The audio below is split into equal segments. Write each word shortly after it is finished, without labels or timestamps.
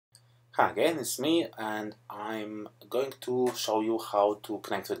Hi again, it's me, and I'm going to show you how to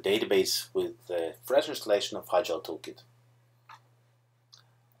connect to a database with the fresh installation of Agile Toolkit.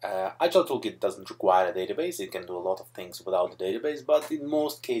 Agile Toolkit doesn't require a database. It can do a lot of things without a database, but in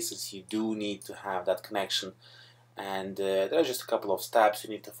most cases you do need to have that connection, and there are just a couple of steps you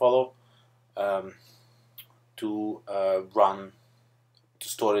need to follow to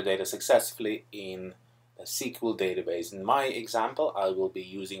store your data successfully in a SQL database. In my example, I will be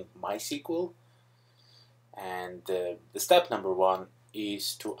using MySQL. And the step number one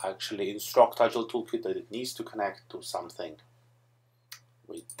is to actually instruct Agile Toolkit that it needs to connect to something.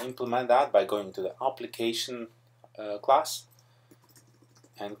 We implement that by going to the application class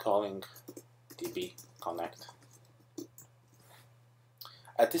and calling db connect.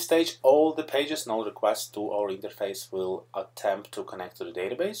 At this stage, all the pages and all requests to our interface will attempt to connect to the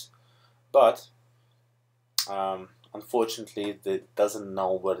database, but unfortunately it doesn't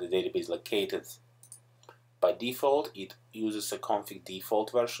know where the database is located. By default, it uses a config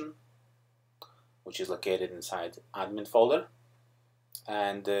default version, which is located inside admin folder,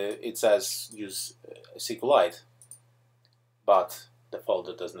 and it says use SQLite, but the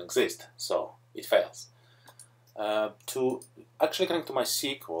folder doesn't exist, so it fails. To actually connect to my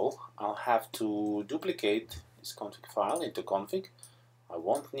SQL, I'll have to duplicate this config file into config. I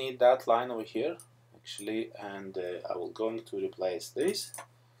won't need that line over here, actually, and I will going to replace this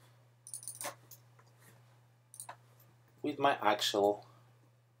with my actual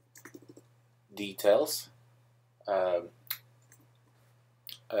details,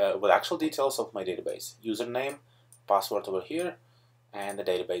 with actual details of my database, username, password over here, and the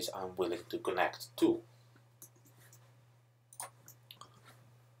database I'm willing to connect to.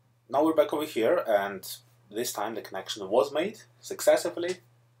 Now we're back over here, and this time the connection was made successfully.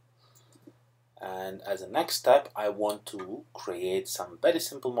 And as a next step, I want to create some very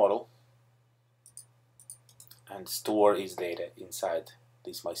simple model and store its data inside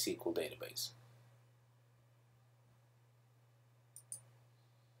this MySQL database.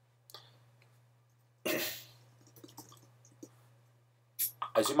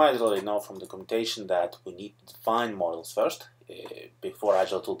 As you might already know from the documentation that we need to define models first before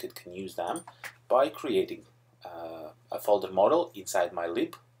Agile Toolkit can use them by creating a folder model inside my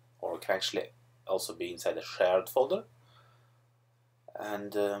lib, or it can actually also be inside a shared folder.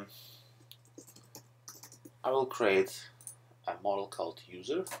 And I will create a model called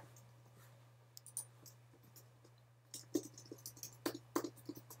user.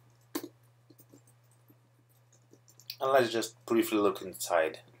 And let's just briefly look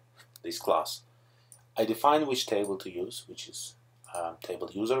inside this class. I define which table to use, which is table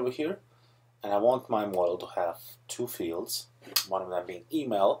user over here, and I want my model to have two fields, one of them being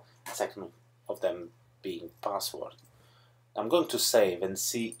email, second of them being password. I'm going to save and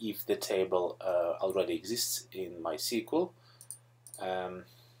see if the table already exists in MySQL, and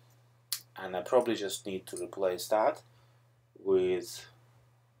I probably just need to replace that with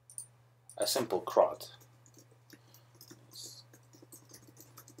a simple CRUD.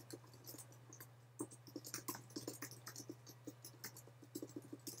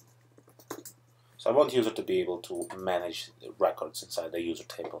 So I want the user to be able to manage the records inside the user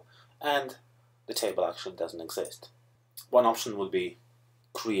table, and the table actually doesn't exist. One option would be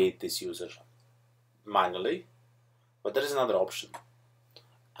create this user manually, but there is another option,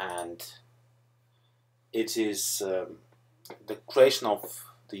 and it is the creation of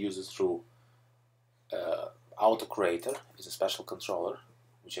the user through AutoCreator is a special controller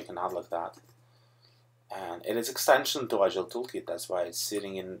which you can add like that, and it is extension to Agile Toolkit. That's why it's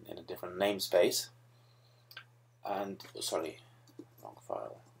sitting in a different namespace. And sorry, wrong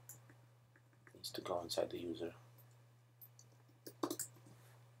file. It needs to go inside the user.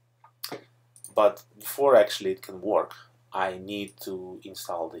 But before actually it can work, I need to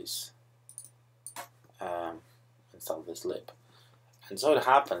install this lib. And so it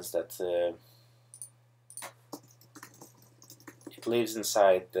happens that it lives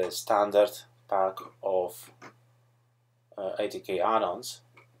inside the standard pack of ATK add-ons.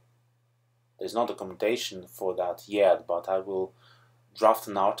 There's no documentation for that yet, but I will draft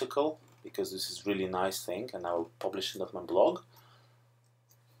an article because this is a really nice thing, and I will publish it on my blog.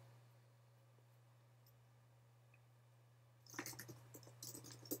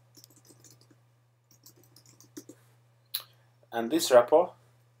 And this repo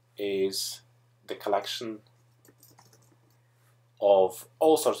is the collection of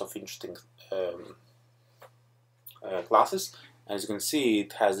all sorts of interesting classes. As you can see,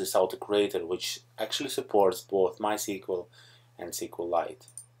 it has this AutoCreator, which actually supports both MySQL and SQLite.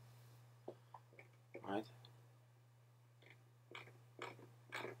 Right?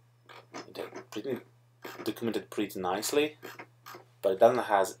 documented pretty nicely, but it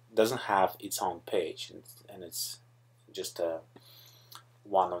doesn't have its own page, and it's just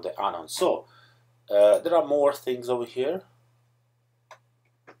one of the add-ons. So there are more things over here,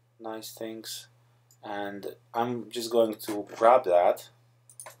 nice things, and I'm just going to grab that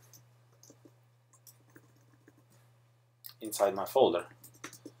inside my folder.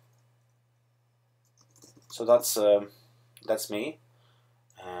 So that's me,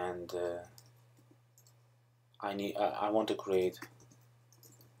 and I want to create.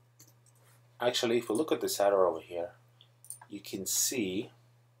 Actually, if we look at this error over here, you can see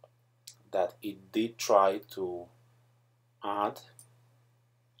that it did try to add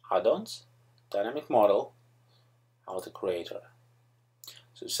add-ons, dynamic model, auto creator.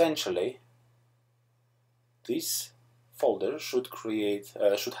 So essentially, this folder should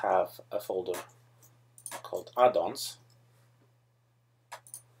have a folder called add-ons,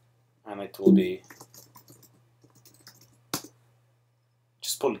 and it will be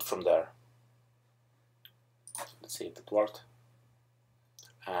just pull it from there. Let's see if it worked,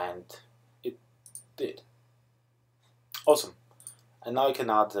 and it did. Awesome. And now I can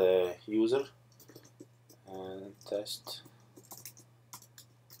add a user and test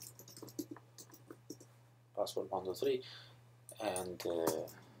password 123, and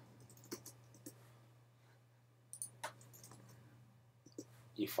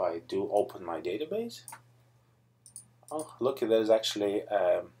if I do open my database, oh look, there's actually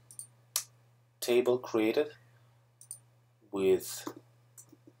a table created with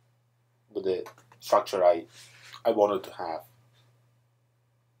the structure I wanted to have.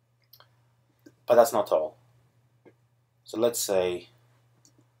 But that's not all. So let's say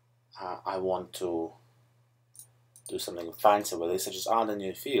I want to do something fancy with this. I just add a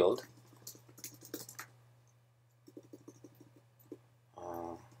new field.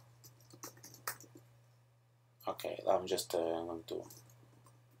 Okay, I'm just going to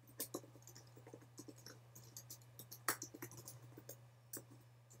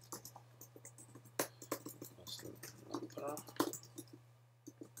number.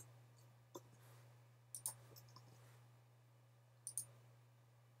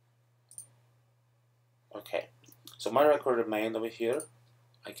 Okay, so my record remained over here.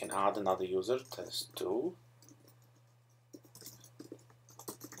 I can add another user, test2.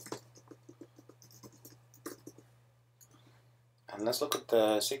 And let's look at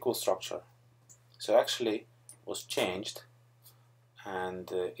the SQL structure. So actually was changed, and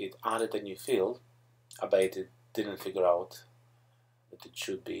it added a new field, but it didn't figure out that it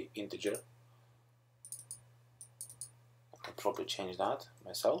should be integer. I can probably change that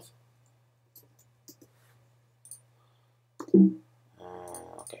myself.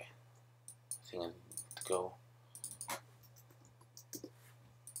 Okay, I think I need to go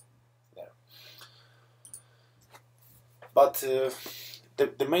there. But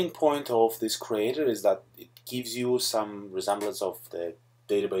the main point of this creator is that it gives you some resemblance of the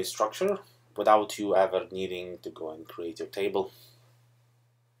database structure without you ever needing to go and create your table.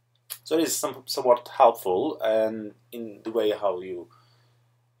 So it is somewhat helpful and in the way how you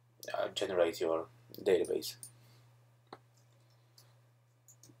generate your database.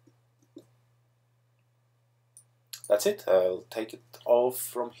 That's it. I'll take it off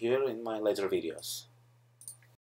from here in my later videos.